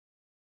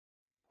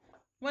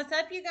What's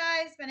up, you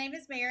guys? My name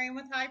is Mary. I'm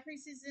with High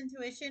Priestess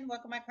Intuition.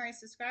 Welcome, my current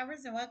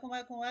subscribers, and welcome,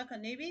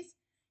 newbies.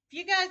 If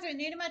you guys are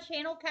new to my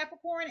channel,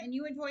 Capricorn, and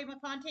you enjoy my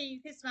content,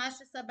 you can smash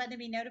the sub button to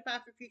be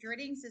notified for future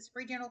readings. This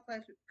free general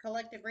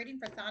collective reading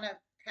for sign of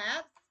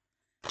Caps.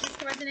 This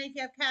can resonate if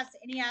you have cast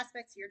any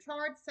aspects of your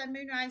chart: Sun,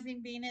 Moon,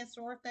 Rising, Venus,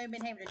 North Node,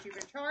 Midheaven, and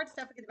Jupiter chart.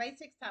 Stuff at the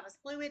basics. Time is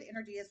fluid.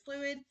 Energy is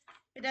fluid.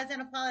 If it doesn't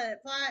apply, let it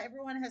apply.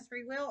 Everyone has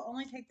free will.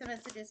 Only take the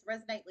messages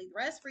resonate. Leave the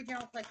rest. Free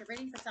general collective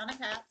reading for sign of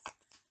Caps.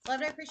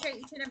 Love and appreciate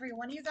each and every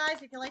one of you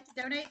guys. If you'd like to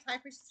donate, High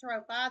Priestess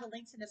Tarot 5, the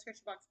links in the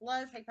description box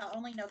below. PayPal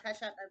only, no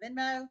Cash App, no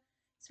Venmo.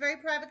 It's a very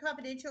private,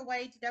 confidential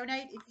way to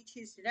donate if you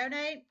choose to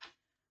donate.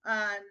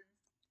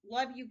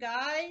 Love you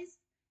guys.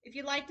 If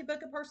you'd like to book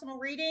a personal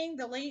reading,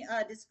 the link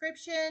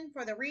description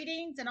for the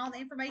readings and all the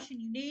information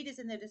you need is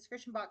in the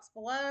description box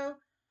below.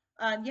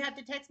 You have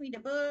to text me to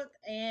book,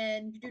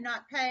 and you do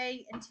not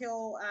pay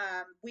until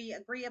we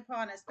agree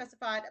upon a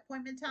specified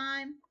appointment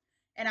time.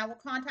 And I will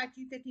contact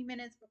you 15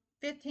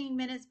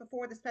 minutes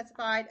before the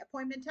specified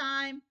appointment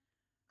time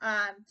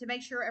to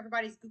make sure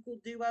everybody's Google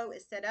Duo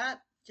is set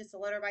up, just to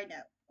let everybody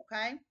know.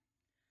 Okay.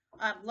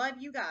 Love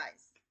you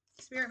guys.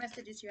 Spirit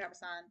messages, you have a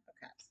sign of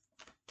Caps.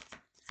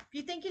 If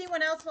you think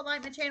anyone else would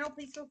like my channel,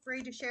 please feel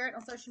free to share it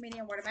on social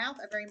media and word of mouth.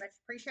 I very much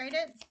appreciate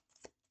it.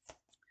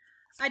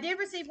 I did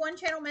receive one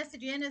channel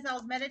message in as I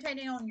was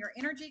meditating on your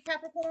energy,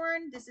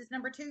 Capricorn. This is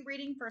number 2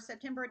 reading for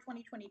September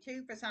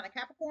 2022 for sign of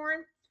Capricorn.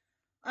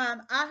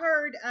 I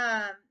heard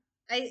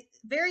a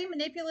very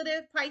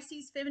manipulative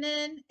Pisces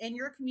feminine in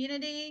your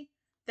community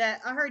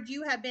that I heard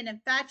you have been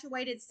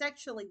infatuated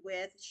sexually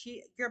with.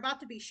 You're about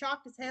to be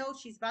shocked as hell.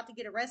 She's about to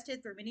get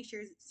arrested through many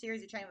series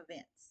of chain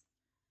events.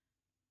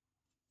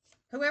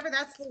 Whoever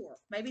that's for.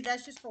 Maybe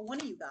that's just for one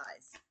of you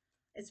guys.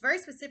 It's very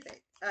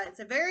specific.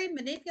 It's a very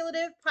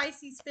manipulative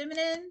Pisces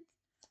feminine.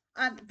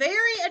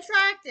 Very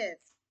attractive.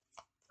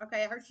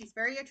 Okay, I heard she's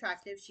very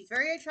attractive. She's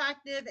very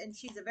attractive, and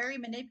she's a very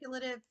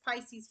manipulative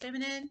Pisces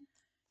feminine.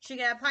 She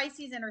got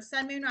Pisces in her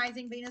Sun, Moon,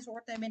 Rising, Venus,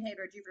 North Node, Midheaven,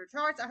 or Jupiter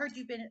charts. I heard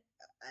you've been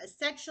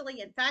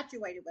sexually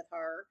infatuated with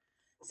her.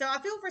 So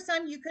I feel for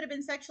some you could have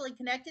been sexually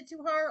connected to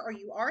her, or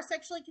you are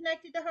sexually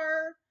connected to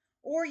her,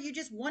 or you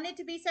just wanted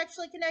to be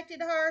sexually connected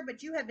to her,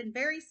 but you have been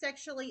very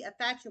sexually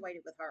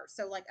infatuated with her.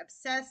 So like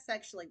obsessed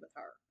sexually with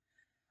her.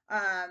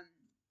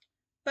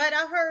 But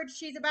I heard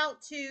she's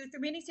about to, through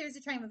many series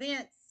of chain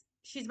events,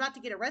 she's about to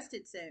get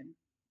arrested soon.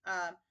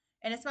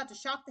 And it's about to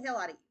shock the hell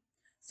out of you.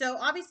 So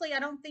obviously I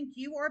don't think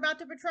you are about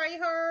to betray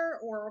her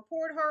or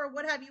report her or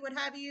what have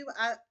you.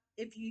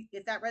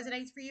 If that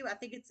resonates for you, I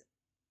think it's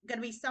going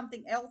to be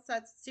something else.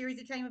 That's a series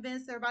of chain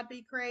events that are about to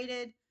be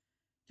created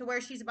to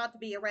where she's about to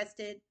be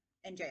arrested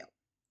and jailed.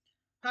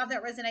 How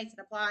that resonates and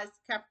applies,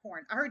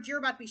 Capricorn. I heard you're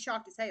about to be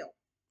shocked as hell.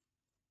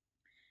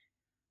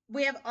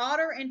 We have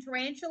otter and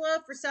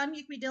tarantula. For some,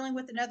 you could be dealing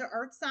with another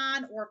earth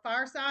sign or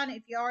fire sign.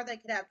 If you are, they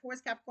could have Taurus,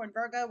 Capricorn,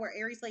 Virgo, or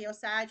Aries, Leo,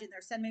 Sag in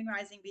their Sun, Moon,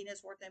 Rising,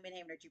 Venus, North Node,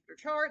 Midheaven, or Jupiter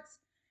charts.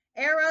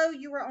 Arrow,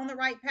 you were on the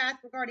right path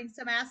regarding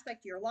some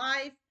aspect of your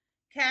life.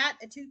 Cat,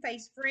 a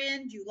two-faced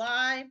friend,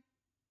 July.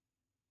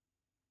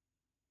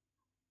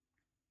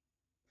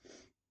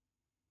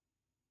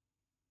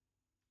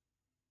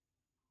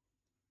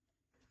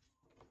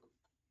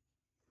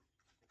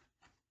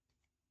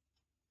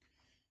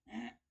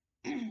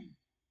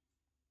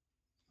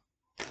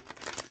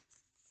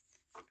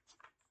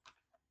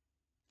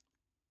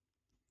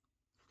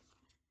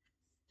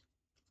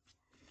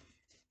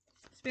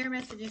 Spirit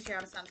messages here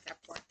on the sign of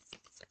Capricorn.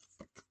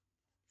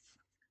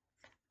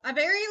 A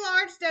very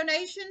large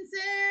donation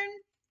soon.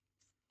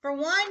 For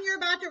one, you're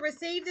about to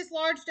receive this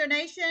large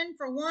donation.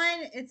 For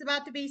one, it's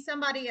about to be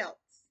somebody else.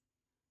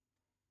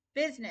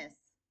 Business.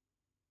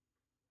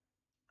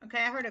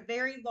 Okay, I heard a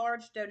very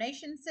large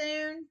donation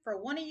soon. For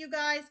one of you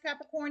guys,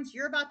 Capricorns,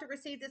 you're about to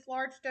receive this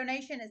large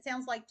donation. It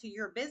sounds like to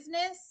your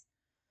business.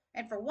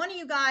 And for one of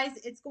you guys,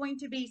 it's going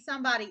to be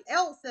somebody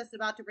else that's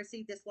about to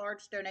receive this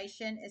large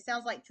donation. It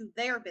sounds like to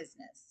their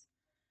business.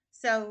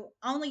 So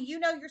only you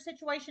know your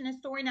situation and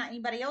story, not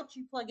anybody else.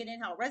 You plug it in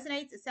how it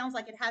resonates. It sounds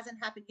like it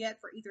hasn't happened yet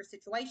for either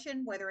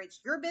situation, whether it's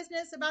your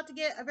business about to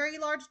get a very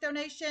large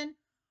donation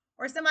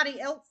or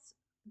somebody else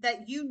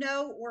that you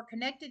know or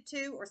connected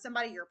to or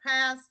somebody your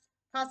past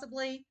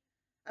possibly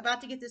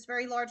about to get this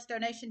very large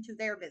donation to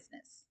their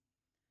business.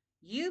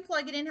 You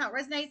plug it in how it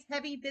resonates.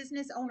 Heavy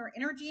business owner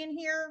energy in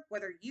here,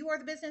 whether you are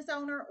the business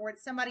owner or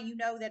it's somebody you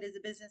know that is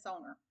a business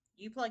owner.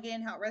 You plug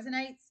in how it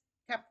resonates,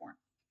 Capricorn.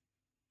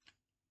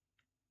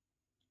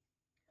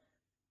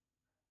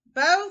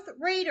 Both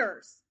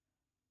readers.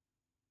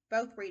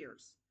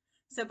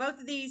 So both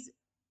of these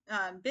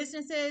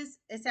businesses,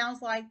 it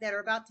sounds like, that are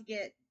about to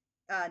get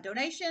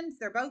donations,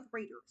 they're both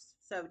readers.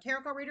 So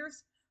tarot card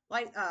readers,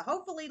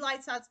 hopefully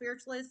light side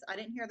spiritualists. I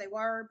didn't hear they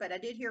were, but I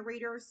did hear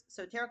readers.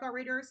 So tarot card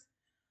readers.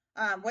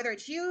 Whether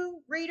it's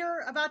you,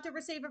 reader, about to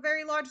receive a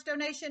very large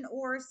donation,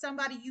 or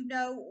somebody you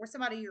know or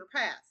somebody in your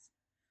past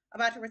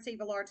about to receive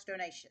a large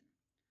donation.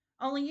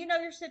 Only you know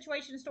your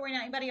situation and story,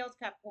 not anybody else,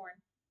 Capricorn.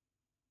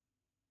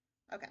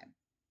 Okay.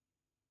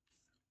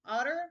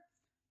 Otter,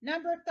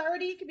 Number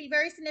 30 could be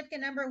very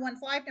significant number in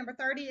one's life. Number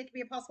 30, it could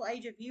be a possible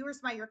age of you or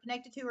somebody you're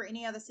connected to or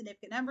any other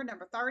significant number.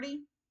 Number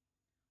 30,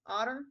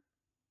 Otter.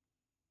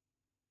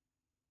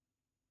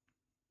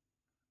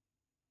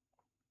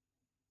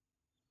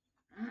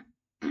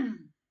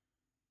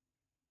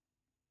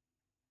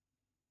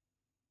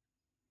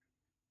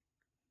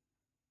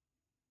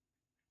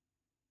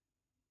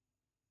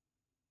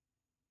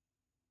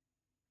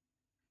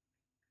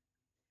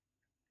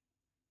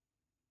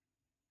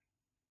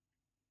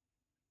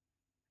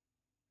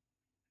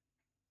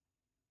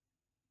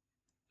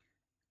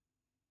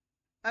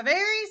 A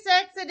very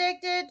sex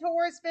addicted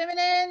Taurus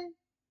feminine.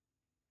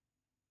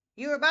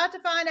 You're about to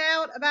find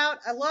out about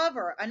a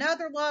lover,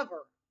 another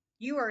lover.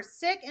 You are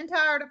sick and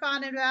tired of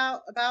finding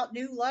out about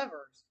new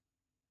lovers.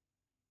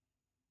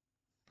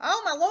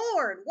 Oh my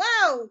lord.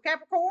 Whoa,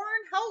 Capricorn.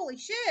 Holy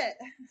shit.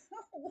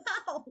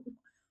 Wow.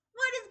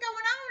 What is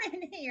going on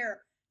in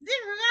here?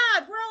 Dear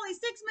God, we're only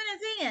 6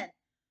 minutes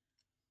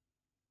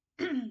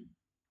in.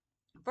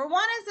 For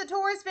one, it's a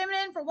Taurus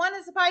feminine. For one,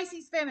 it's a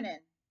Pisces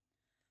feminine.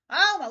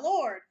 Oh my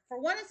lord.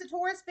 For one, it's a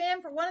Taurus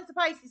femme. For one, it's a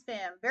Pisces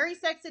femme. Very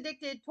sex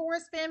addicted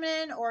Taurus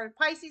feminine or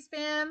Pisces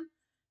femme.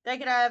 They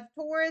could have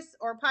Taurus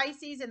or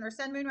Pisces in their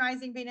sun, moon,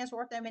 rising, Venus,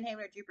 Ortho, Midheaven,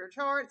 or Jupiter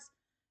charts.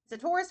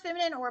 It's a Taurus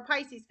feminine or a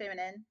Pisces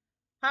feminine.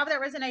 However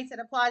that resonates, it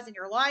applies in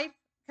your life.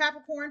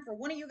 Capricorn, for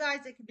one of you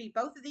guys, it could be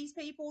both of these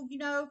people, you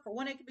know. For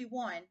one, it could be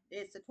one.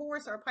 It's a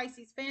Taurus or a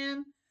Pisces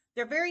femme.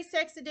 They're very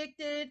sex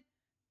addicted.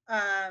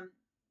 Um,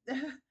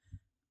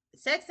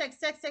 sex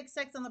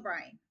on the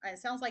brain. And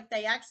it sounds like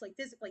they actually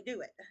physically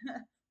do it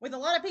with a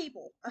lot of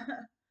people.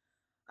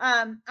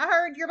 I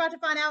heard you're about to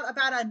find out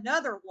about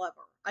another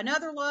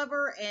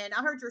lover, and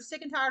I heard you're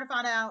sick and tired of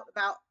finding out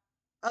about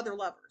other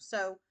lovers.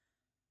 So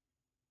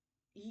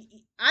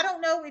I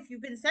don't know if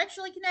you've been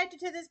sexually connected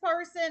to this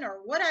person or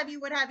what have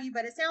you,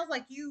 but it sounds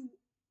like you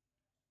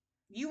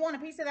want a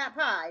piece of that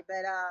pie,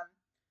 but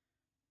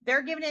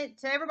they're giving it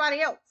to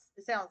everybody else.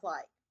 It sounds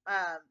like,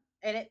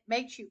 and it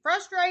makes you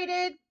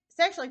frustrated,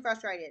 sexually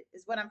frustrated,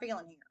 is what I'm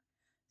feeling here.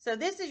 So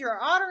this is your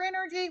otter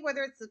energy,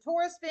 whether it's the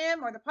Taurus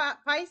femme or the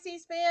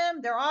Pisces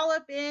femme. They're all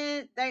up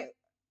in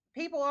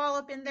people all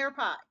up in their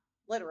pie,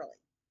 literally.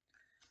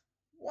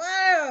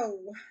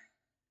 Whoa,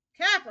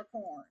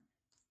 Capricorn,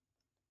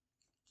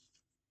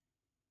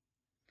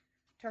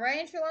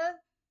 tarantula.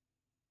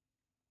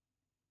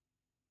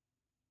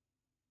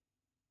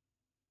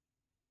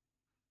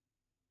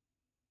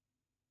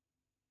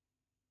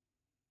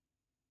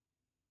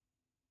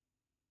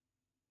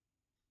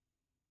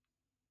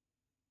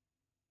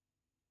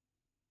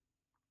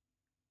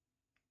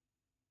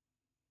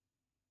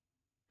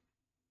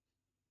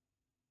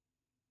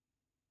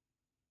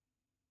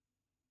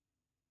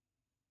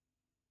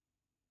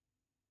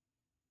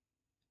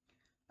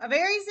 A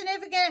very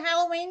significant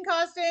Halloween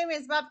costume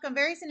is about to become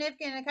very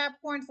significant in a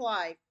Capricorn's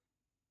life.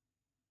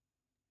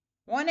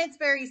 One, it's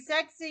very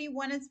sexy.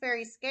 One, it's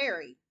very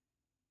scary.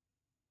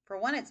 For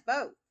one, it's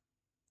both.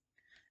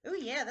 Oh,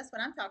 yeah, that's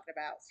what I'm talking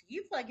about. So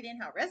you plug it in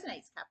how it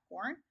resonates,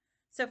 Capricorn.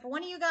 So for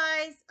one of you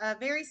guys, a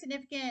very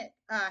significant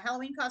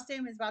Halloween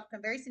costume is about to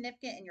become very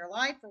significant in your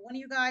life. For one of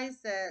you guys,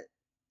 the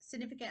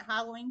significant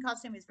Halloween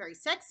costume is very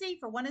sexy.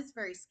 For one, it's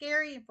very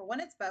scary. And for one,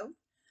 it's both.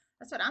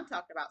 That's what I'm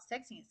talking about.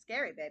 Sexy and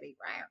scary, baby.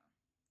 Wow.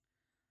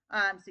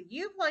 So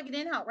you plug it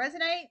in how it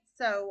resonates.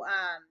 So,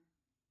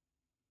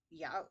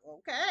 yeah,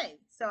 okay.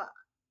 So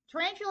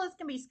tarantulas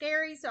can be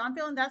scary. So I'm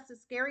feeling that's the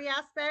scary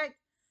aspect.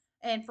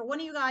 And for one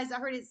of you guys, I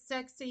heard it's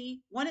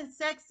sexy. One, it's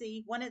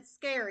sexy. One, it's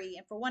scary.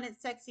 And for one,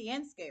 it's sexy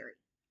and scary.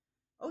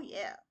 Oh,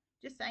 yeah.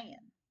 Just saying.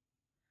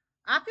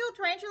 I feel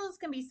tarantulas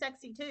can be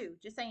sexy too.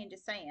 Just saying,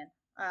 just saying.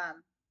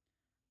 Um,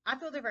 I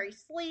feel they're very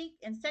sleek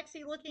and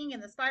sexy looking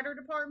in the spider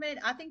department.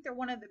 I think they're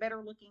one of the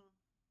better looking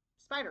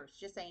spiders.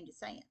 Just saying, just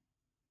saying.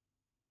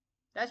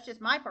 That's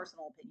just my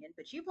personal opinion,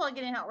 but you plug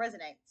it in how it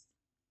resonates.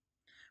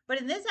 But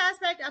in this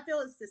aspect, I feel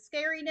it's the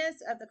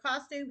scariness of the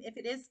costume. If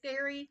it is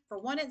scary, for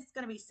one, it's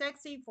going to be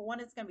sexy. For one,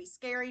 it's going to be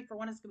scary. For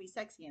one, it's going to be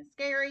sexy and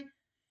scary.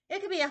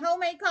 It could be a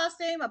homemade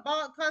costume, a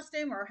bought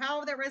costume, or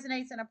however that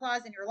resonates and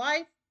applies in your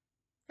life.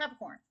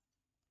 Capricorn.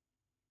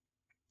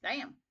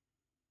 Damn.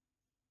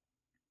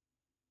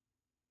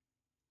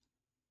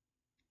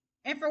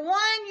 And for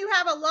one, you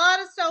have a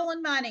lot of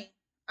stolen money.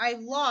 A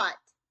lot.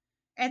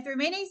 And through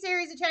many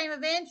series of chain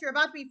events, you're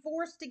about to be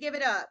forced to give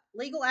it up.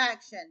 Legal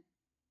action.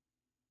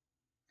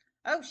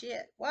 Oh,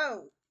 shit.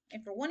 Whoa.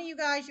 And for one of you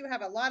guys, you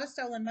have a lot of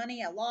stolen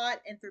money, a lot,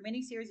 and through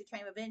many series of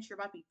chain events, you're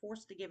about to be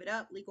forced to give it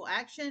up. Legal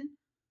action.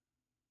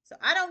 So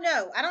I don't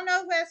know. I don't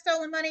know who has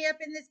stolen money up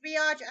in this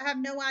biatch. I have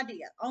no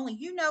idea. Only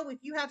you know if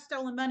you have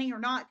stolen money or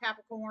not,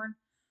 Capricorn.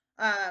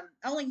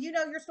 Only you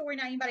know your story,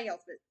 not anybody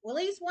else. But at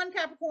least one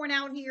Capricorn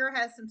out here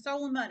has some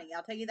stolen money.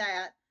 I'll tell you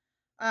that.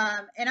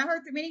 And I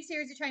heard through many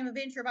series of chain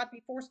events, you're about to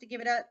be forced to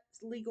give it up.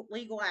 It's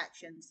legal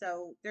action.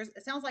 So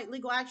it sounds like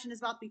legal action is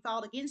about to be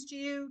filed against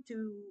you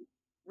to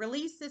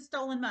release this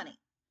stolen money.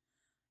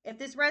 If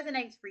this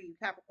resonates for you,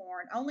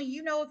 Capricorn, only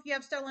you know if you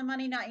have stolen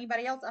money, not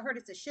anybody else. I heard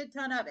it's a shit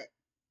ton of it.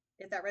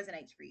 If that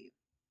resonates for you.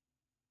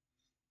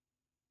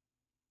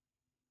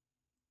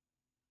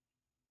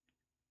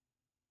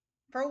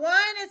 For one,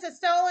 it's a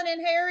stolen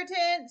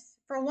inheritance.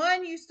 For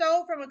one, you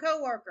stole from a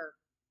coworker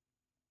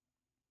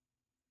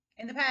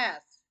in the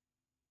past.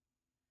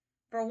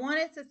 For one,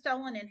 it's a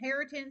stolen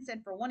inheritance,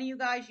 and for one of you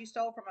guys, you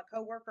stole from a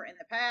coworker in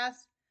the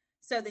past.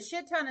 So the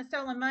shit ton of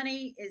stolen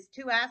money is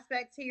two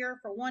aspects here.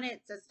 For one,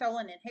 it's a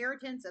stolen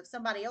inheritance of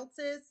somebody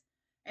else's,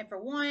 and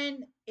for one,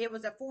 it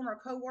was a former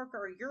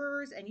coworker of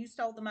yours, and you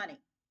stole the money.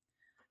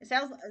 It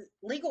sounds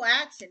legal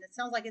action. It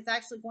sounds like it's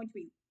actually going to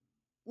be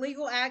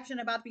legal action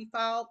about to be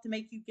filed to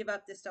make you give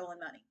up this stolen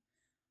money.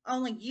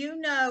 Only you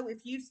know if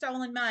you've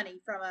stolen money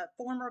from a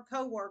former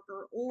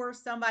coworker or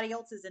somebody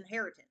else's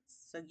inheritance.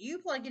 So you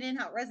plug it in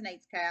how it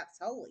resonates, Caps.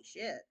 Holy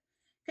shit.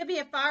 Could be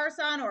a fire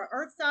sign or an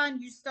earth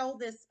sign you stole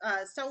this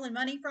stolen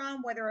money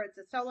from, whether it's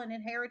a stolen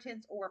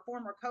inheritance or a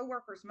former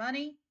coworker's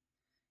money.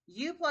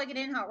 You plug it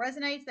in how it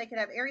resonates. They could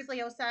have Aries,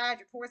 Leo, Sag,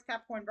 or Taurus,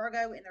 Capricorn,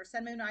 Virgo in their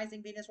Sun, Moon,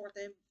 Rising, Venus,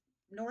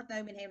 North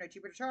Node, and Hammer,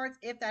 Jupiter charts,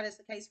 if that is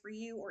the case for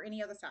you or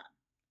any other sign.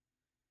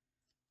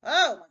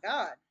 Oh my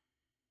God.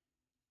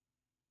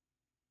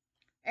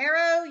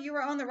 Arrow, you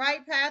are on the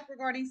right path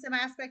regarding some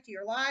aspect of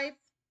your life.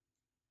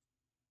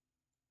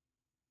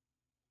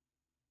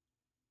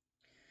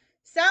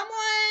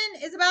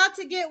 Someone is about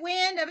to get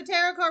wind of a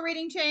tarot card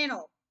reading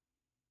channel.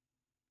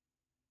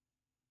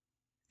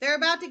 They're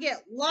about to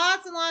get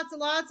lots and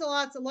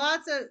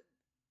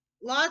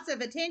lots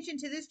of attention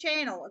to this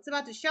channel. It's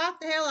about to shock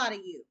the hell out of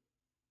you.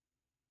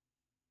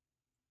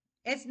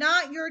 It's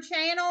not your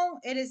channel.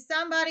 It is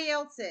somebody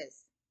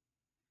else's.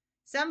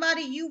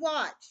 Somebody you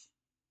watch.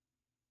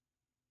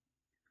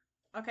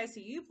 Okay, so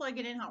you plug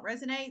it in how it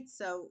resonates.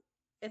 So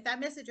if that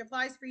message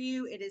applies for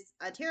you, it is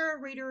a tarot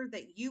reader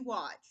that you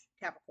watch,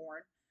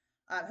 Capricorn.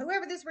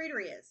 Whoever this reader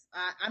is,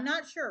 I'm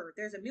not sure.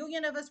 There's a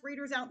million of us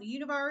readers out in the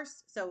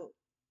universe, so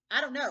I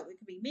don't know. It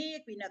could be me, it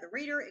could be another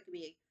reader, it could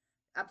be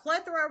a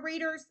plethora of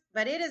readers,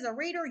 but it is a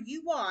reader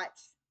you watch.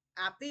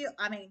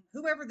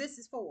 Whoever this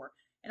is for.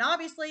 And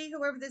obviously,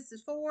 whoever this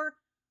is for,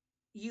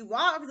 you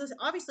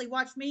obviously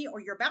watch me or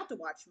you're about to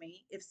watch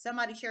me if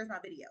somebody shares my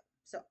video.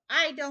 So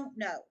I don't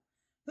know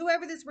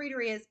whoever this reader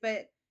is,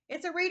 but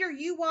it's a reader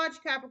you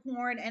watch,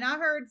 Capricorn, and I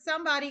heard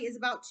somebody is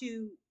about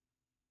to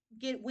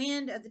get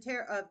wind of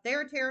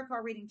their tarot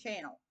card reading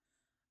channel.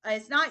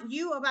 It's not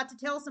you about to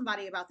tell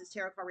somebody about this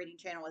tarot card reading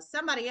channel. It's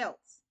somebody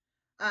else.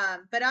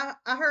 But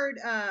I heard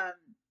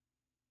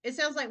it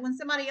sounds like when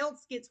somebody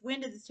else gets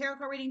wind of this tarot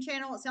card reading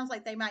channel, it sounds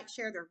like they might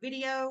share their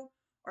video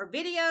or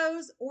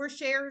videos or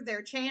share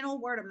their channel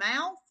word of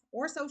mouth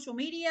or social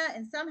media,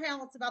 and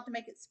somehow it's about to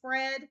make it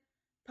spread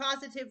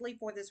positively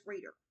for this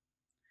reader.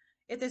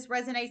 If this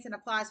resonates and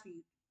applies for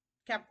you,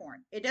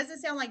 Capricorn. It doesn't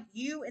sound like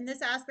you in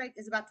this aspect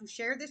is about to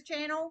share this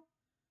channel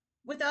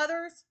with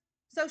others,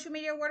 social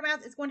media, word of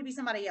mouth. It's going to be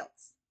somebody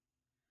else.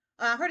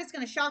 I heard it's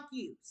going to shock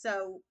you.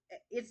 So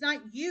it's not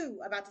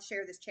you about to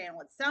share this channel.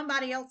 It's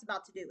somebody else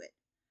about to do it.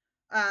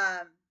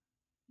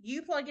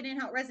 You plug it in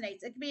how it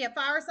resonates. It could be a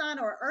fire sign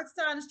or earth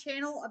sign's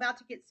channel about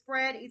to get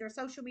spread, either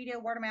social media,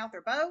 word of mouth,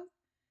 or both.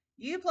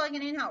 You plug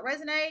it in how it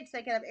resonates.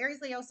 They could have Aries,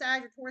 Leo,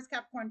 Sag, or Taurus,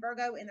 Capricorn,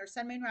 Virgo in their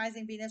Sun, Moon,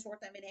 Rising, Venus, North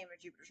Node, Hammer,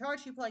 Jupiter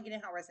charts. You plug it in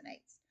how it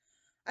resonates.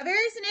 A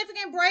very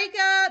significant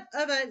breakup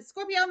of a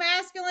Scorpio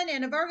masculine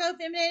and a Virgo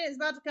feminine is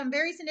about to become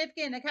very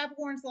significant in a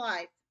Capricorn's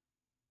life.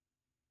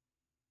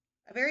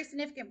 A very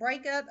significant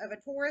breakup of a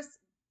Taurus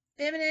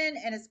feminine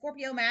and a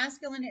Scorpio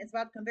masculine is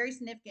about to become very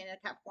significant in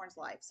a Capricorn's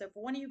life. So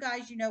for one of you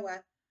guys, you know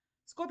a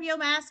Scorpio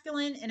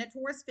masculine and a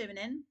Taurus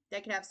feminine. They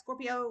could have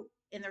Scorpio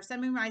in their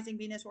Sun, Moon, Rising,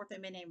 Venus, North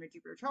Node, Hammer,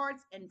 Jupiter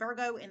charts, and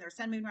Virgo in their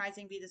Sun, Moon,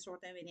 Rising, Venus,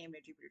 North Node, Hammer,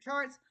 Jupiter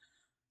charts.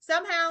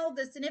 Somehow,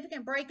 the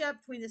significant breakup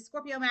between the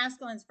Scorpio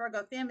masculine and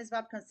Virgo femme is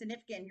about to become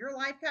significant in your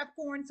life,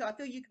 Capricorn. So I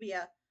feel you could be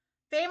a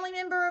family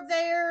member of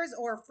theirs,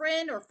 or a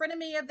friend or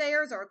frenemy of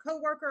theirs, or a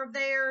coworker of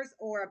theirs,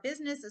 or a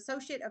business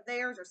associate of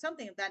theirs, or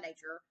something of that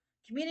nature.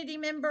 Community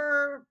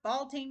member,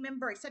 ball team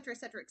member, etc.,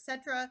 etc.,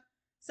 etc.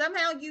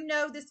 Somehow you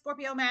know this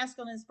Scorpio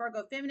masculine is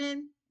Virgo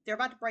feminine. They're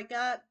about to break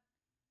up.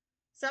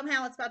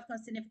 Somehow it's about to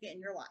become significant in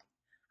your life.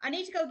 I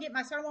need to go get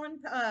my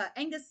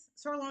Angus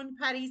sirloin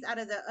patties out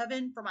of the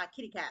oven for my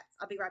kitty cats.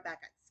 I'll be right back.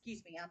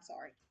 Excuse me. I'm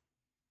sorry.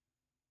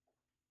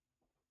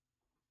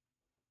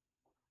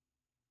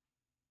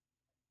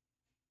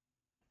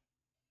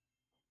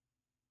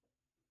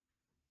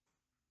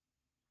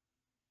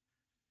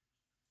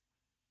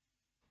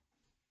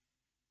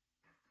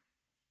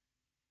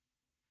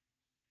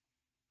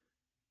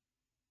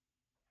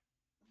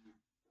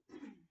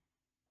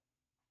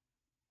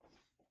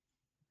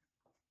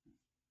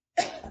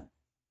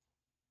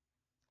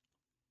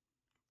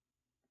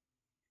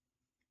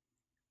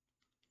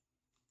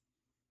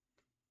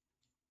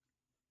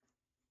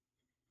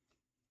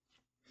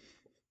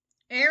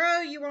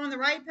 Arrow, you were on the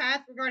right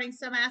path regarding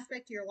some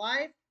aspect of your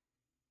life.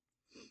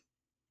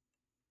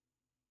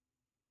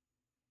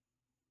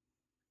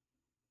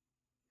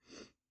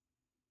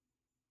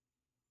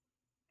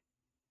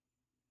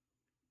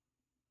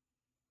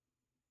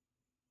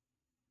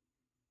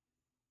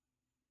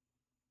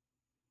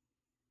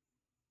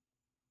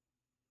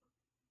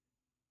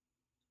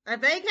 A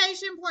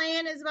vacation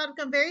plan is about to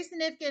become very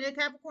significant in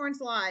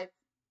Capricorn's life.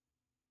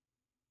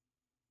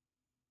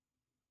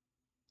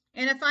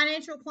 And a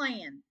financial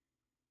plan.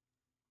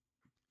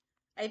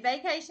 A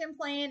vacation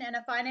plan and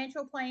a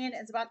financial plan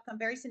is about to become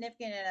very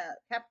significant in a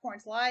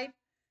Capricorn's life.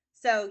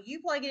 So you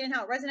plug it in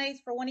how it resonates.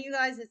 For one of you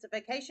guys, it's a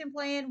vacation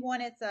plan.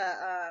 One, it's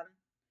a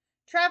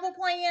travel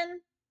plan.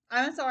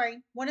 I'm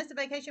sorry. One is the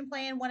vacation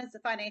plan. One is the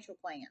financial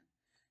plan.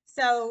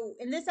 So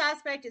in this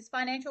aspect, it's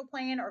financial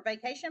plan or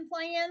vacation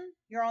plan.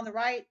 You're on the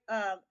right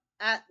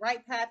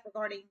path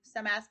regarding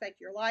some aspect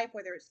of your life,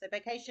 whether it's the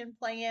vacation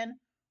plan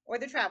or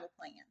the travel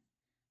plan.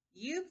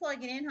 You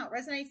plug it in how it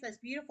resonates. That's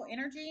beautiful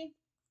energy.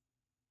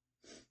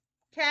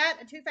 Cat,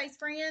 a two-faced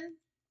friend.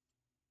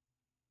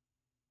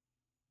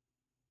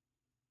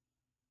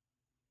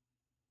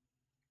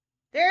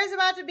 There's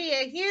about to be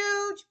a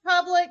huge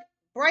public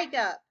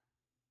breakup.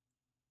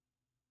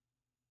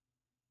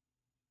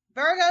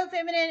 Virgo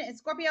feminine and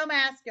Scorpio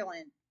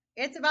masculine.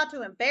 It's about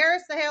to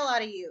embarrass the hell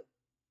out of you.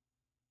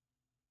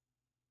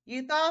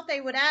 You thought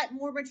they would act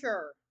more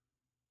mature.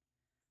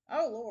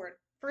 Oh, Lord.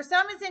 For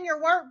some, it's in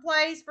your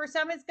workplace. For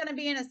some, it's going to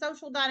be in a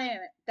social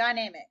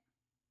dynamic.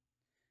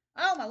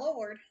 Oh, my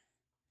Lord.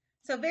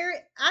 So I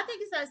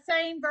think it's that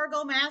same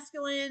Virgo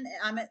masculine.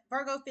 I'm at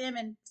Virgo fem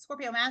and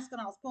Scorpio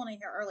masculine. I was pulling in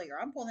here earlier.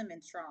 I'm pulling them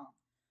in strong.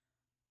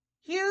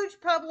 Huge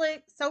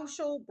public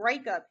social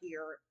breakup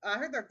here. I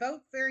heard they're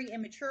both very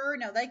immature.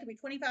 Now, they could be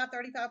 25,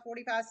 35,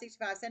 45,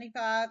 65,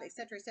 75,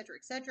 etc., etc.,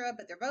 etc.,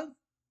 but they're both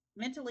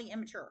mentally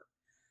immature.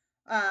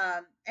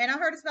 And I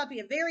heard it's about to be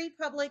a very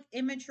public,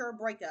 immature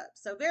breakup.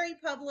 So, very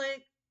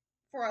public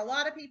for a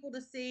lot of people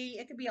to see.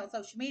 It could be on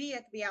social media,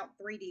 it could be out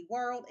in 3D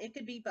world, it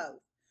could be both.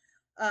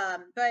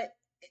 But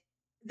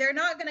they're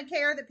not going to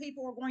care that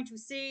people are going to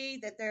see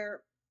that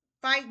they're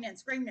fighting and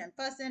screaming and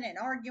fussing and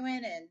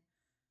arguing and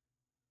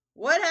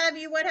what have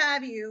you, what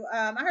have you.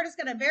 I heard it's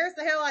going to embarrass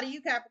the hell out of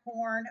you,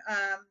 Capricorn.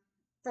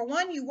 For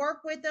one, you work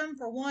with them.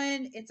 For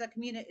one, it's a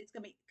community. It's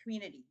going to be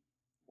community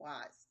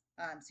wise.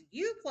 So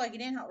you plug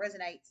it in how it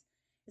resonates.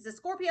 It's a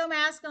Scorpio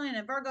masculine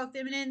and Virgo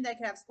feminine. They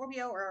could have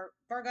Scorpio or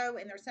Virgo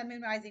in their Sun,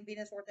 Moon, Rising,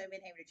 Venus, Ortho,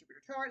 Midheaven, and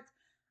Jupiter charts.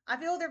 I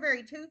feel they're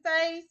very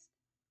two-faced,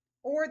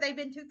 or they've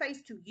been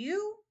two-faced to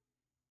you.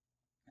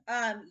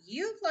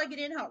 You plug it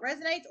in how it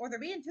resonates, or they're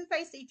being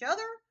two-faced to each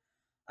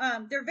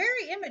other. They're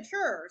very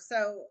immature,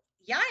 so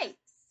yikes.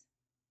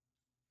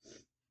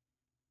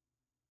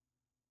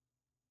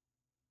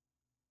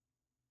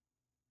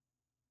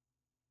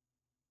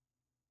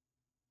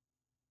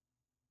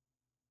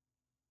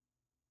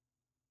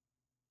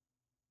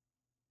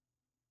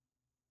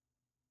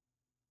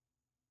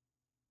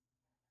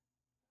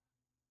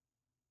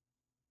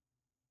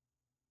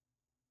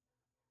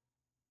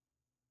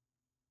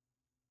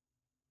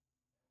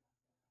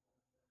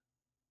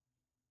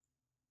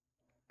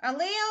 A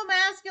Leo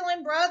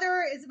masculine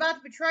brother is about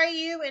to betray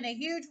you in a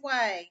huge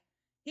way.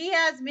 He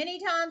has many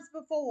times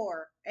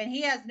before, and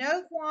he has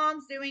no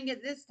qualms doing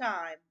it this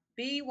time.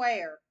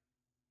 Beware.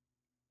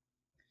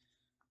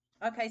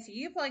 Okay, so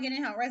you plug it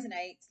in how it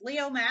resonates.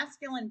 Leo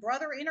masculine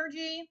brother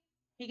energy.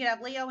 He could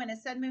have Leo in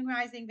his Sun, Moon,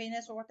 Rising,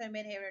 Venus, Ortho,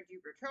 Midheaven,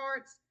 Jupiter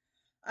charts.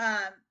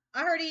 I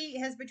heard he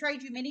has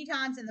betrayed you many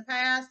times in the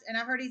past, and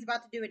I heard he's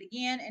about to do it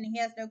again, and he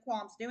has no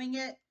qualms doing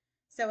it.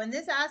 So in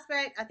this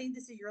aspect, I think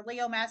this is your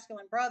Leo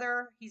masculine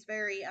brother. He's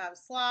very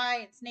sly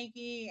and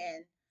sneaky,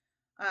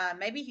 and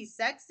maybe he's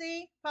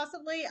sexy,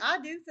 possibly. I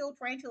do feel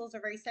tarantulas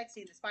are very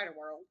sexy in the spider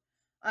world.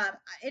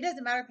 It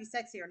doesn't matter if he's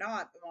sexy or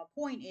not, but my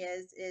point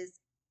is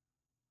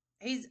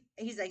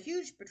he's a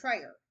huge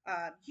betrayer.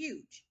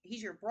 Huge.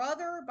 He's your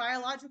brother,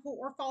 biological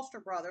or foster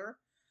brother.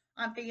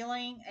 I'm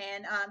feeling,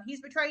 and he's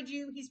betrayed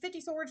you. He's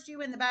 50 swords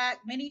you in the back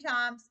many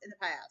times in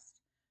the past.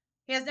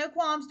 He has no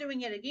qualms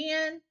doing it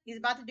again. He's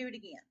about to do it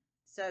again.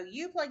 So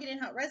you plug it in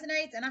how it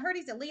resonates. And I heard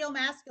he's a Leo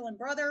masculine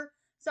brother.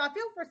 So I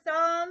feel for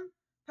some,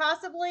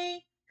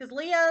 possibly, because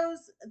Leo's,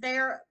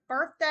 their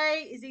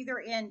birthday is either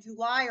in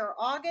July or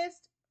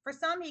August. For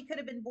some, he could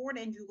have been born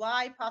in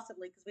July,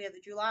 possibly, because we have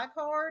the July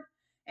card.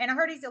 And I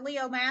heard he's a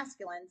Leo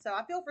masculine. So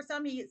I feel for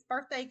some, his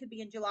birthday could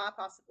be in July,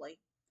 possibly.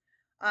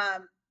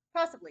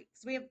 Possibly,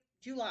 because we have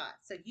July.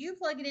 So you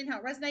plug it in how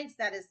it resonates.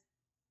 That is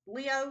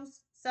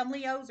Leos. Some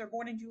Leos are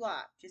born in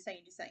July. Just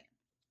saying, just saying.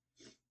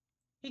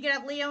 He could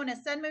have Leo in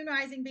his Sun, Moon,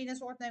 Rising, Venus,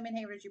 Ortho,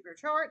 Midheaven, Jupiter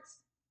charts.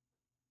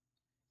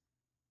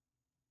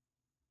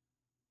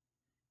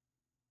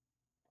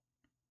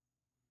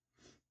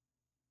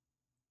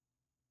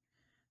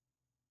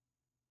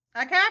 A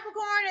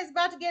Capricorn is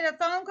about to get a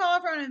phone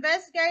call from an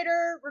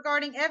investigator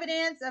regarding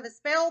evidence of a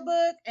spell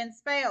book and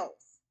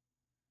spells.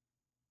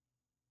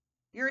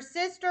 Your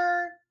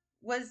sister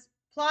was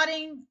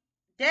plotting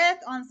death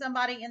on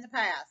somebody in the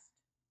past.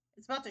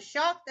 It's about to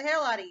shock the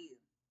hell out of you.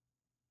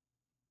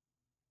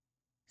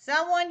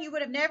 Someone you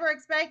would have never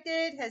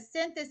expected has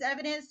sent this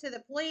evidence to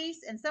the police,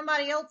 and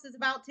somebody else is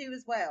about to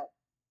as well.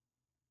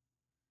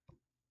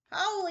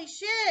 Holy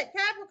shit,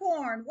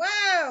 Capricorn.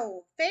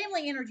 Wow.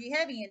 Family energy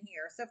heavy in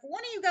here. So for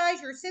one of you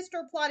guys, your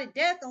sister plotted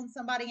death on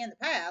somebody in the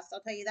past.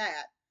 I'll tell you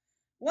that.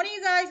 One of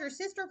you guys, your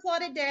sister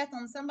plotted death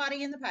on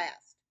somebody in the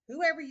past.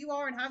 whoever you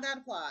are and how that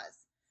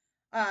applies.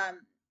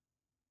 Um,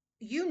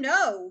 you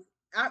know,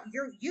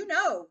 you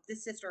know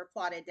this sister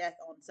plotted death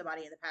on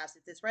somebody in the past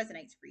if this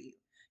resonates for you.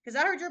 Because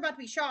I heard you're about to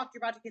be shocked.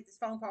 You're about to get this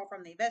phone call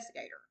from the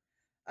investigator.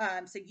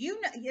 So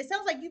you know, it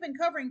sounds like you've been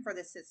covering for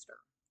this sister,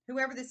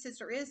 whoever this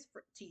sister is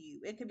to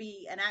you. It could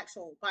be an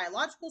actual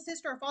biological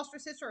sister, a foster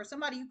sister, or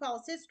somebody you call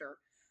a sister.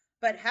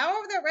 But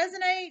however that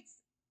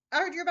resonates, I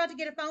heard you're about to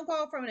get a phone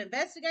call from an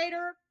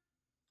investigator.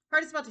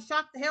 Heard it's about to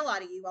shock the hell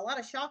out of you. A lot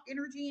of shock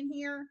energy in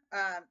here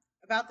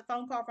about the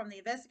phone call from the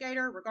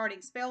investigator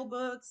regarding spell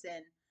books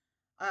and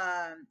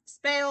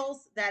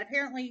spells that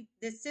apparently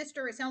this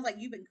sister, it sounds like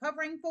you've been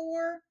covering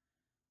for.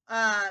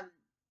 Um,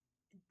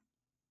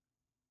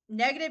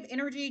 Negative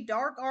energy,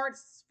 dark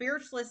arts,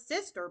 spiritualist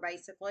sister,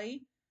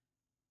 basically,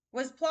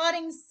 was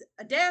plotting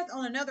death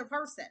on another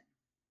person.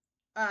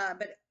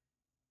 But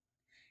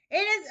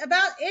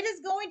it is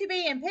going to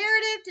be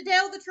imperative to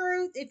tell the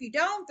truth. If you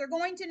don't, they're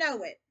going to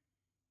know it.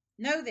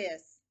 Know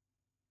this.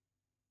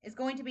 It's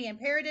going to be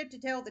imperative to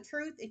tell the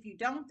truth. If you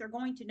don't, they're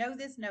going to know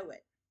this, know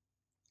it.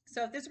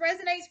 So if this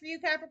resonates for you,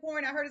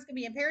 Capricorn, I heard it's going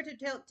to be imperative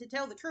to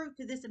tell the truth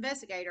to this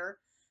investigator.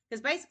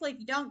 Because basically, if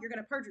you don't, you're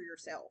going to perjure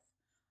yourself.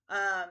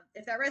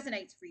 If that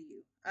resonates for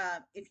you,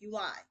 if you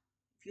lie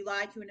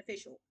to an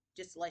official,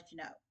 just to let you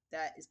know,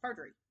 that is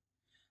perjury.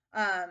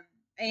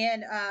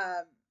 And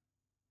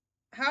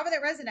however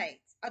that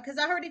resonates, because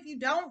I heard if you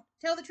don't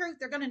tell the truth,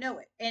 they're going to know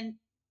it. And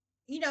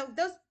you know,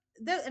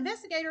 the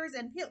investigators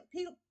and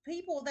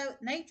people of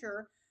that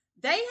nature,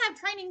 they have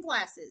training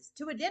classes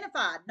to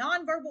identify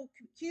nonverbal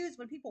cues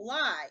when people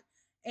lie,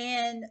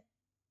 and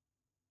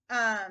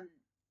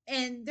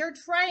they're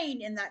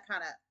trained in that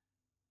kind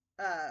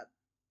of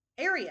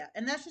area,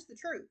 and that's just the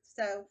truth.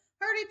 So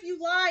heard if you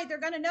lie, they're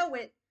going to know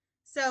it.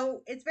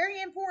 So it's very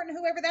important,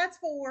 whoever that's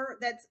for,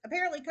 that's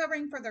apparently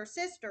covering for their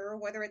sister,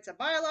 whether it's a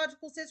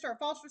biological sister, a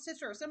foster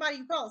sister, or somebody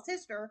you call a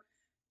sister,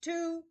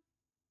 to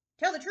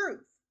tell the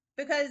truth.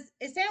 Because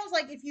it sounds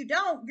like if you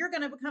don't, you're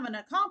going to become an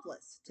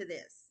accomplice to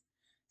this.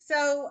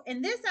 So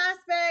in this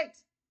aspect,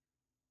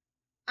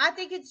 I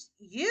think it's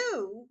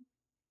you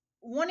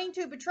wanting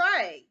to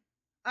betray.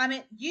 I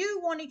mean, you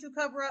wanting to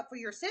cover up for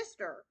your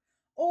sister,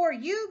 or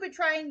you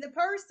betraying the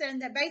person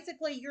that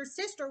basically your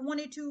sister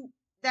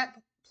that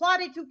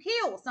plotted to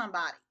kill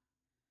somebody.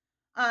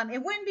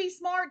 It wouldn't be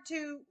smart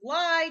to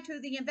lie to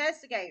the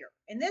investigator.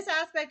 In this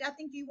aspect, I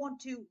think you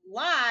want to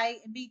lie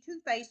and be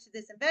two-faced to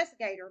this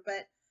investigator,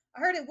 but I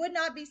heard it would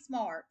not be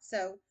smart.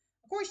 So,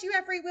 of course, you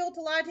have free will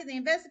to lie to the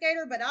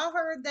investigator, but I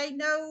heard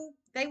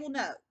they will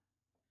know.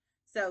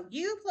 So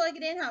you plug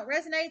it in how it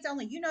resonates.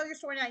 Only you know your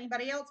story, not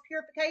anybody else.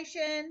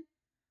 Purification.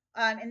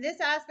 In this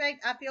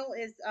aspect, I feel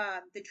is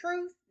the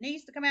truth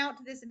needs to come out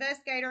to this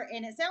investigator,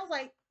 and it sounds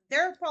like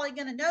they're probably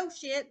going to know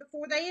shit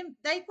before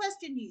they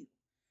question you.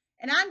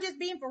 And I'm just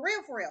being for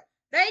real, for real.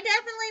 They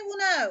definitely will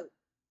know.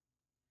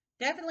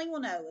 Definitely will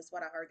know is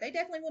what I heard. They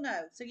definitely will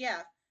know. So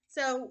yeah.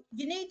 So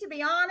you need to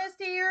be honest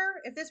here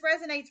if this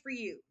resonates for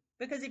you,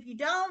 because if you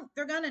don't,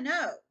 they're going to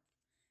know.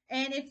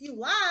 And if you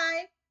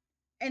lie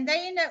and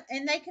they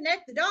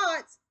connect the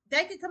dots,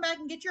 they could come back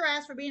and get your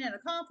ass for being an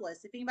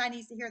accomplice if anybody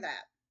needs to hear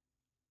that.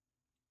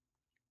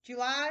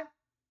 July.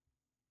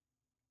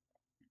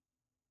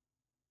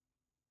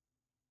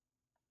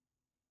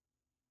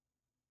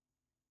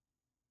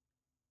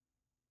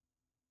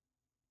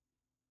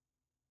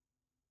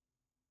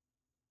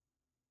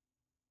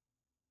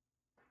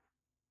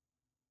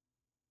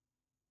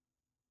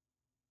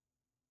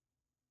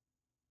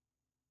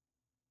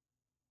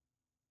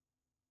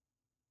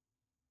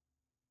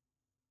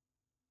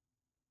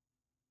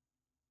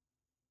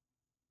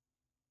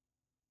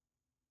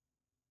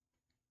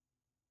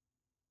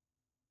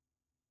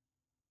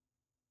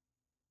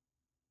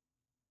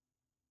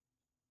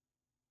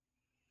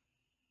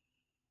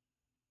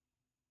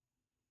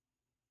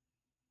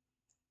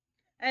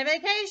 A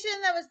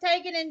vacation that was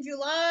taken in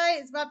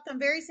July is about to become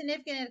very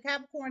significant in a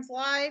Capricorn's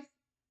life.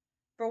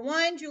 For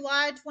 1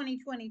 July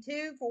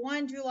 2022, for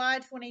 1 July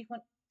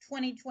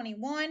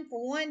 2021,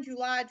 for 1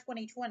 July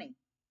 2020.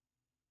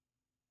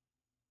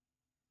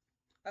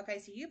 Okay,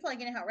 so you plug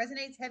in how it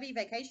resonates. Heavy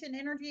vacation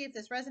energy. If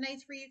this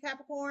resonates for you,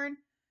 Capricorn,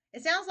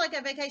 it sounds like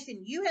a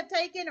vacation you have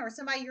taken or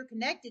somebody you're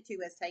connected to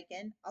has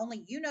taken.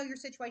 Only you know your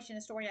situation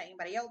and story, not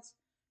anybody else.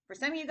 For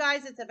some of you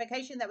guys, it's a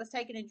vacation that was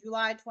taken in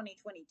July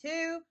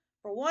 2022.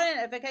 For one,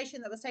 a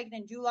vacation that was taken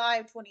in July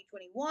of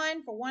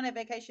 2021. For one, a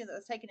vacation that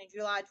was taken in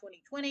July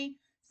 2020.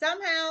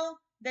 Somehow,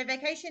 the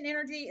vacation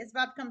energy is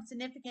about to become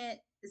significant.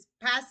 This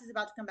past is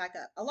about to come back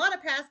up. A lot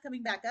of past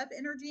coming back up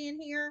energy in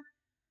here.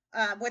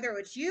 Whether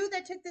it's you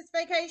that took this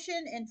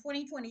vacation in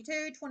 2022,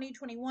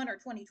 2021, or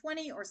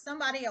 2020, or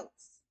somebody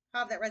else,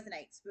 however that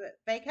resonates. But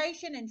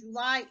vacation in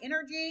July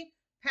energy,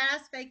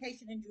 past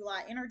vacation in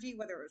July energy,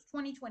 whether it was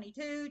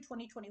 2022,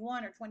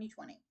 2021, or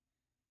 2020.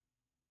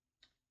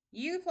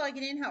 You plug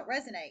it in how it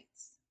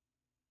resonates.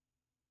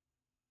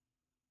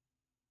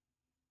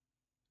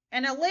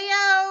 And a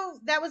Leo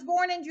that was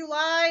born in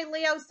July,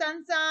 Leo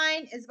sun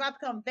sign, is about to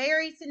become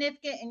very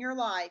significant in your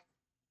life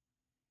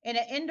in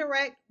an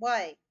indirect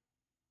way.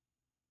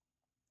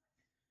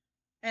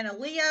 And a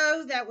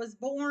Leo that was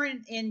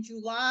born in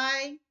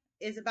July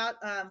is about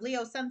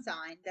Leo sun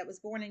sign that was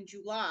born in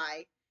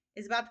July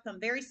is about to become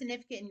very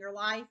significant in your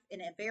life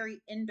in a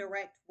very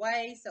indirect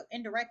way. So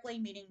indirectly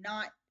meaning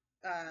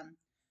um,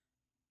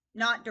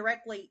 not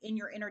directly in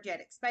your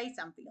energetic space.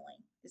 I'm feeling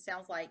it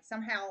sounds like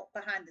somehow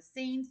behind the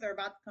scenes they're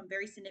about to become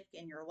very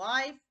significant in your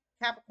life,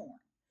 Capricorn.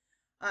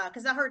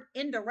 Because I heard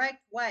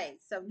indirect way.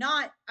 So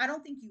not, I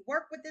don't think you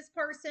work with this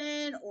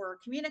person or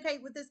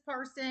communicate with this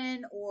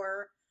person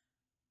or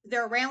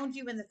they're around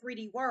you in the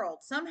 3D world.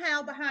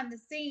 Somehow behind the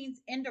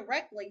scenes,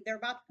 indirectly, they're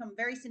about to become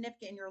very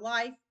significant in your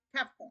life,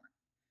 Capricorn.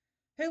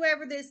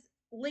 Whoever this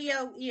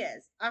Leo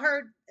is. I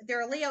heard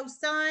they're a Leo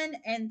sun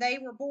and they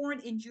were born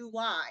in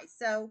July.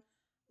 So,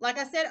 like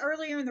I said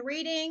earlier in the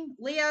reading,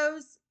 Leo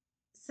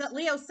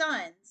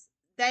suns,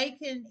 they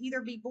can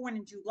either be born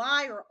in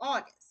July or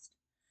August.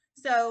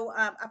 So,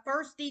 a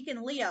first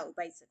deacon Leo,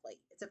 basically.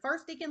 It's a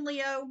first deacon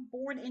Leo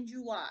born in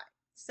July.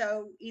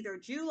 So, either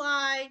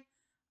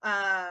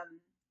um,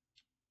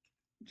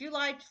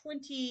 July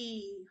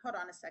 20, hold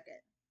on a second.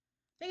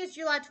 I think it's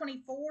July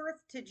 24th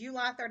to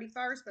July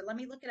 31st, but let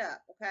me look it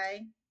up,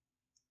 okay?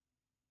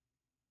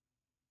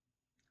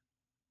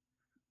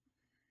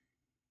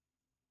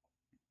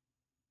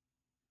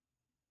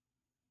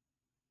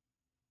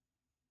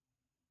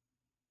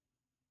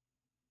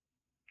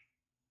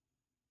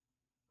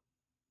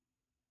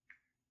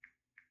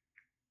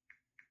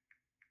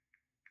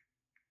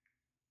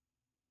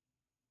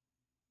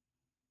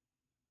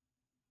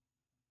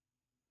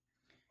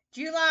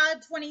 July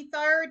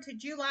 23rd to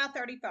July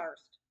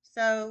 31st.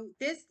 So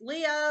this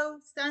Leo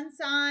sun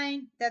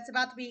sign that's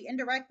about to be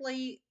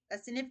indirectly a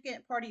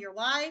significant part of your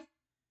life,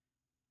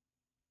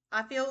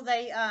 I feel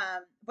they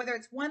whether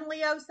it's one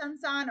Leo sun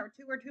sign or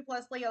two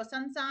plus Leo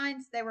sun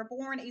signs, they were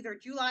born either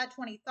July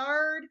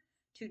 23rd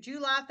to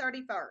July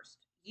 31st.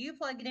 You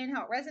plug it in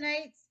how it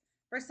resonates.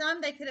 For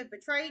some, they could have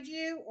betrayed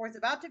you or is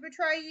about to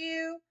betray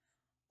you,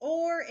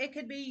 or it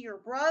could be your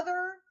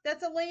brother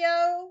that's a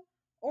Leo,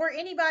 or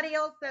anybody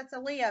else that's a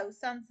Leo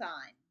sun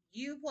sign.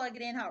 You plug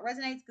it in how it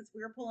resonates because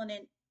we're pulling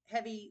in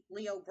heavy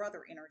Leo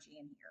brother energy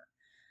in here.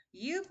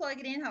 You plug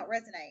it in how it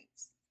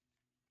resonates.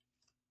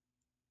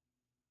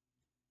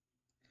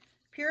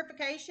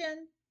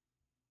 Purification.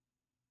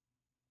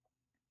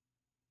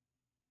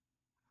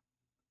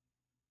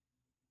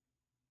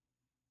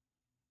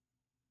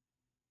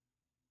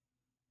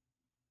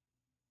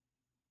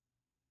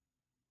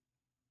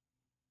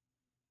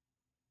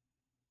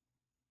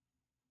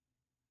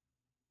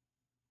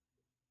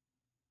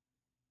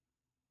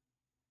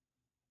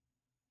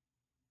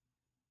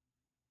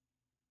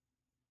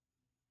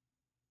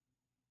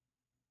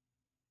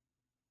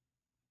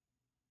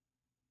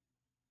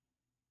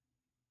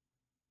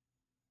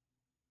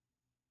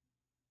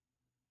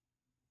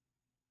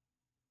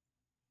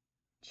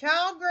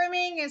 Child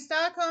grooming and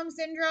Stockholm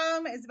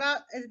syndrome is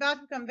about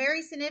to become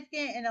very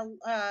significant in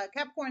a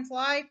Capricorn's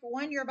life. For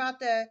one, you're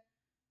about to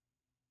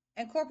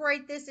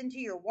incorporate this into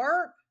your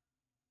work.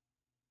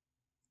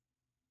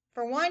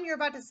 For one, you're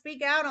about to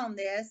speak out on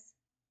this.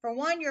 For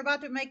one, you're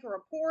about to make a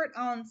report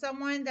on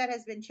someone that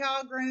has been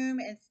child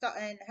groomed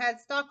and had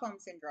Stockholm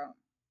syndrome.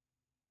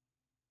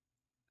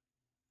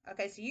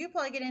 Okay, so you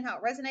plug it in how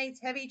it resonates,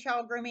 heavy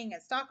child grooming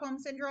and Stockholm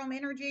syndrome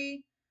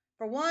energy.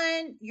 For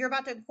one, you're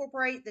about to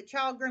incorporate the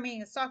child grooming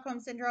and Stockholm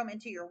syndrome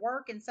into your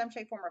work in some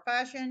shape, form, or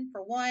fashion.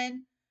 For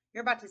one,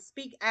 you're about to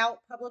speak out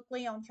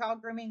publicly on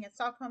child grooming and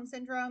Stockholm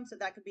syndrome. So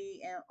that could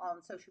be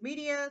on social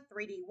media,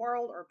 3D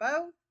world, or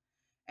both.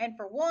 And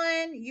for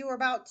one, you are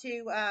about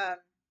to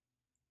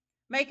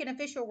make an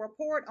official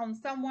report on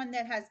someone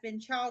that has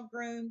been child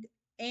groomed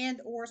and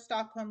or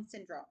Stockholm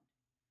syndrome.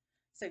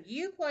 So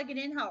you plug it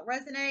in how it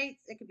resonates.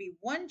 It could be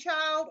one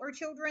child or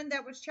children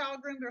that was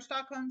child groomed or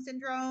Stockholm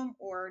syndrome,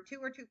 or two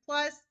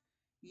plus.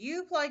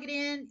 You plug it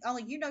in.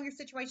 Only you know your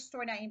situation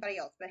story, not anybody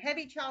else. But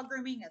heavy child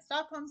grooming and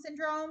Stockholm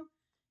syndrome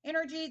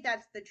energy.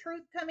 That's the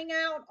truth coming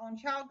out on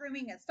child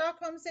grooming and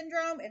Stockholm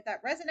syndrome. If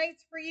that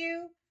resonates for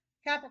you,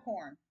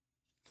 Capricorn.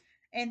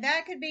 And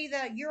that could be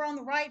that you're on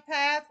the right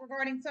path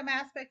regarding some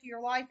aspect of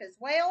your life as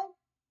well.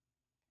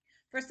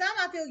 For some,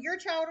 I feel your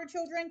child or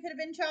children could have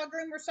been child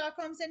groomed or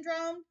Stockholm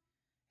syndrome,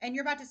 and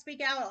you're about to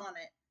speak out on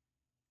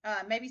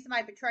it. Maybe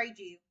somebody betrayed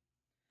you,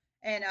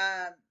 and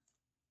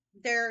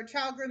their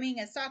child grooming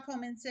and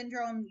Stockholm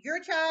syndrome, your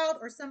child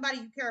or somebody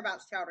you care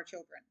about's child or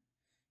children.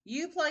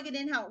 You plug it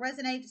in how it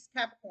resonates,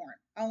 Capricorn.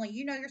 Only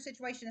you know your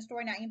situation and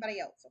story, not anybody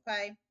else,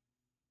 okay?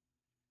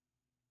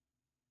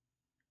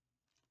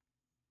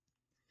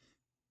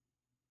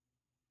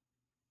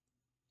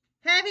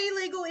 Heavy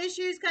legal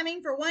issues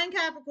coming for one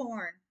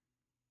Capricorn.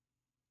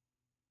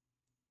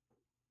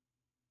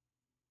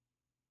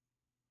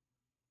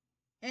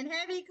 And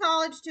heavy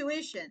college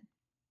tuition.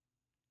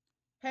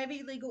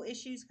 Heavy legal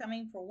issues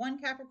coming for one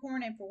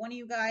Capricorn and for one of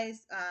you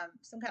guys,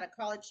 some kind of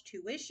college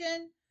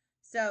tuition.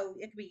 So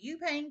it could be you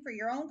paying for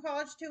your own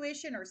college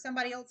tuition or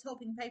somebody else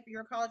helping pay for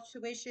your college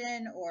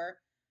tuition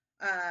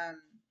um,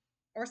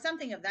 or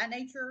something of that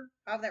nature,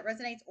 of that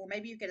resonates. Or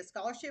maybe you get a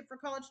scholarship for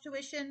college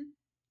tuition.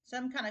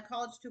 some kind of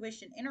college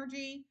tuition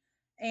energy.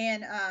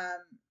 And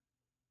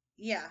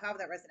yeah, however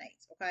that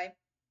resonates. Okay.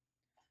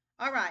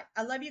 All right.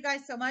 I love you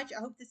guys so much. I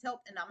hope this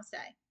helped, and namaste.